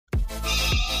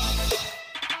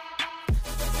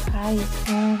I'm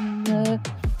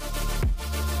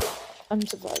a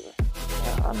survivor.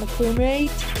 Yeah, I'm a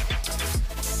crewmate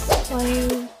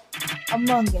playing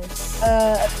Among Us.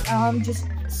 I'm just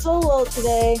solo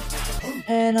today,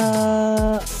 and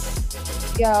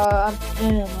yeah, I'm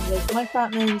in Among Us. My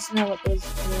fat man's know what this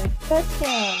is. Pet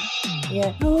cam.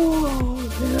 Yeah.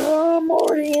 Oh, I'm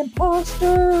already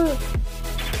imposter.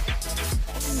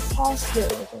 Imposter.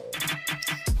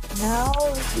 Now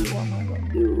let's see what am I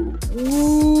gonna do.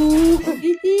 Ooh,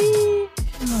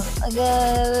 I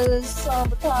got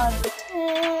sabotage the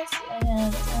test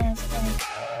and task.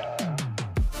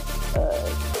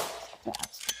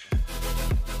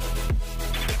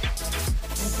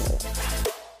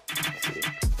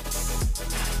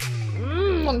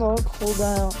 I'm gonna cool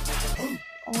down.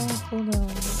 Oh, cool down.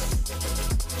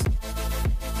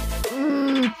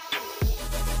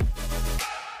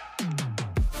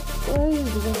 Where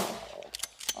is it?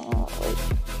 Oh, wait.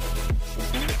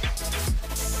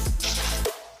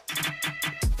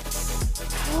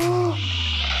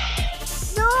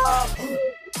 No!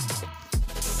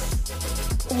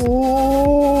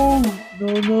 Oh! No.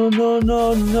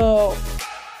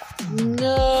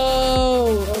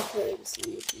 No! Okay, let's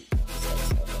see if he can say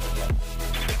something like that.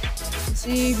 Let's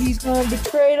see if he's gonna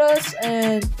betray us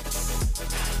and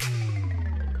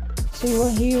see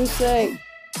what he will say.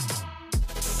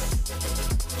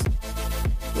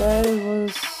 Red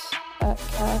was at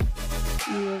Cat.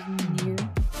 He was near.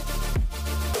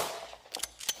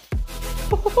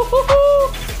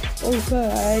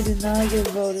 Okay, I did not get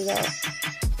voted out.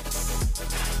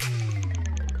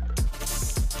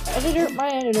 My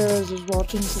editor is just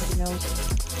watching something else.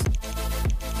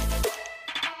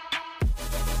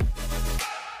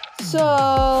 So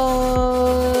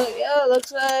yeah,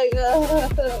 looks like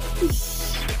yes.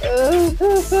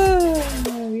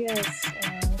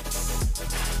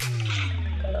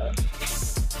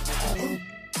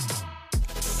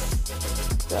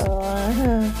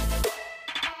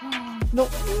 No.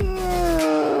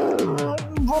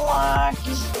 Black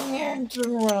is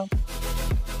around.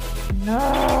 No. I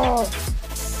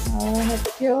wanna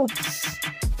kill.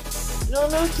 No,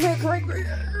 correct.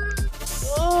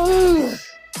 Oh.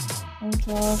 I'm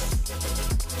tough.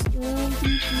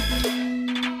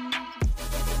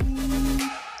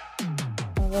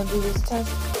 I'm gonna do this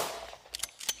test.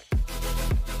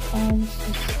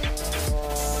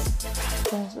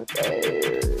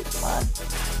 Okay, come on.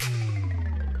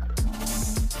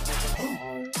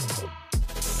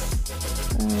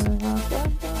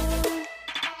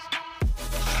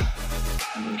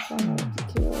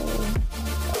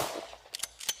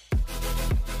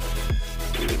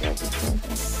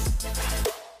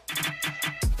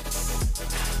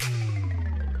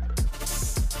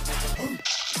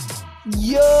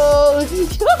 Yo!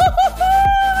 Yes!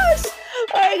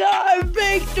 I got a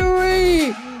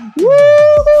victory!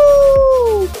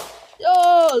 Woo!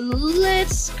 Oh,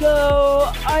 let's go!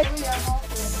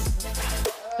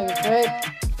 Okay.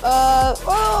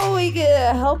 Oh, we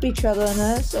can help each other in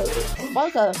this. So,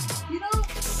 welcome. You know,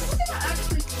 we're gonna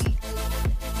actually cheat.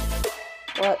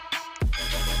 What?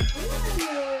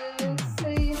 We're gonna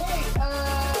say, hey,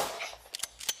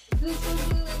 this is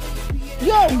the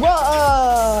Yo,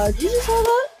 did you just saw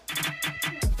that?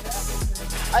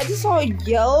 I just saw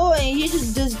yellow and he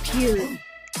just disappeared.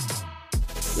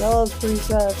 Yellow's pretty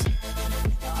sad.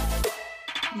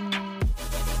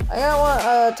 I got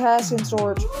one, task in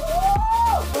storage.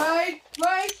 Right.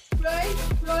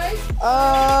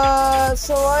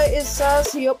 So light is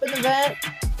sus, he opened the vent.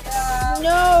 Yeah.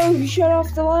 No, he shut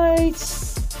off the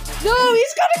lights. No,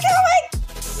 he's gonna kill me!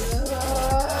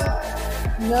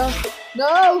 No!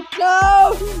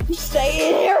 Stay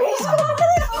in here,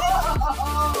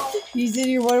 he's in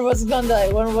here, one of us is gonna die.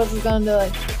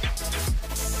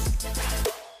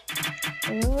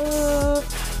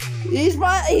 He's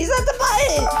at the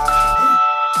button!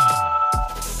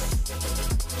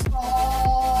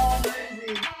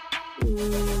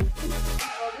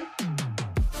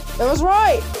 That was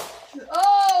right!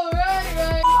 Oh,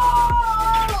 right.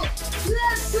 Oh,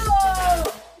 let's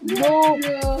go! No.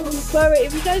 Sorry,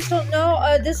 if you guys don't know,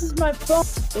 this is my phone.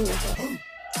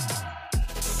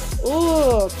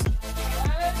 Ooh.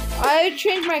 I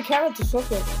changed my camera to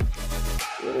circle.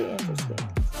 Really interesting.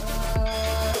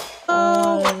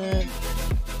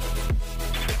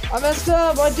 I messed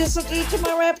up. I disappeared to my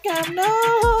webcam.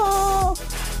 No.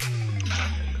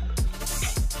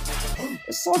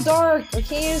 It's so dark. I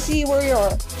can't even see where you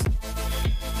are.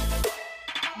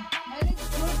 Heading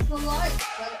towards the light,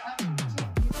 but I'm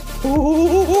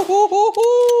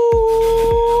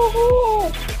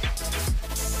Oh,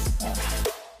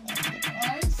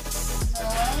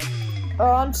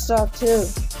 I'm stuck too.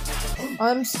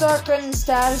 I'm stuck in the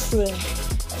status room.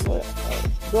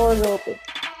 Door's open.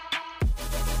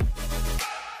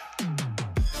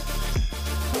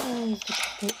 I need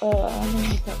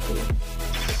to talk to you.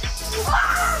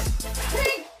 Ah!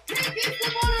 Pink! Pink is the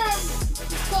murderer!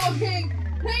 It's called Pink!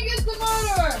 Pink is the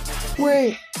murderer!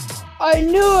 Wait. I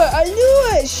knew it! I knew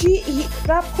it!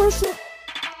 That person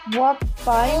walked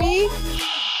by me.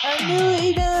 I knew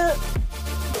he didn't.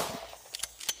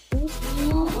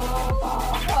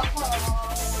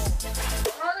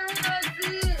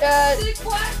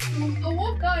 The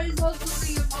wolf guy is also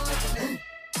the imposter.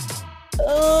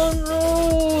 Oh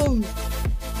no!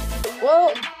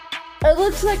 Well, it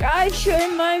looks like I should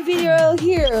end my video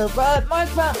here, but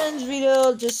Mike Batman's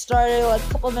video just started like a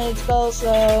couple minutes ago,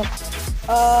 so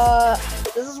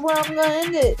this is where I'm gonna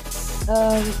end it.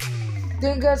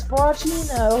 Thank you guys for watching.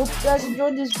 I hope you guys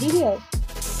enjoyed this video.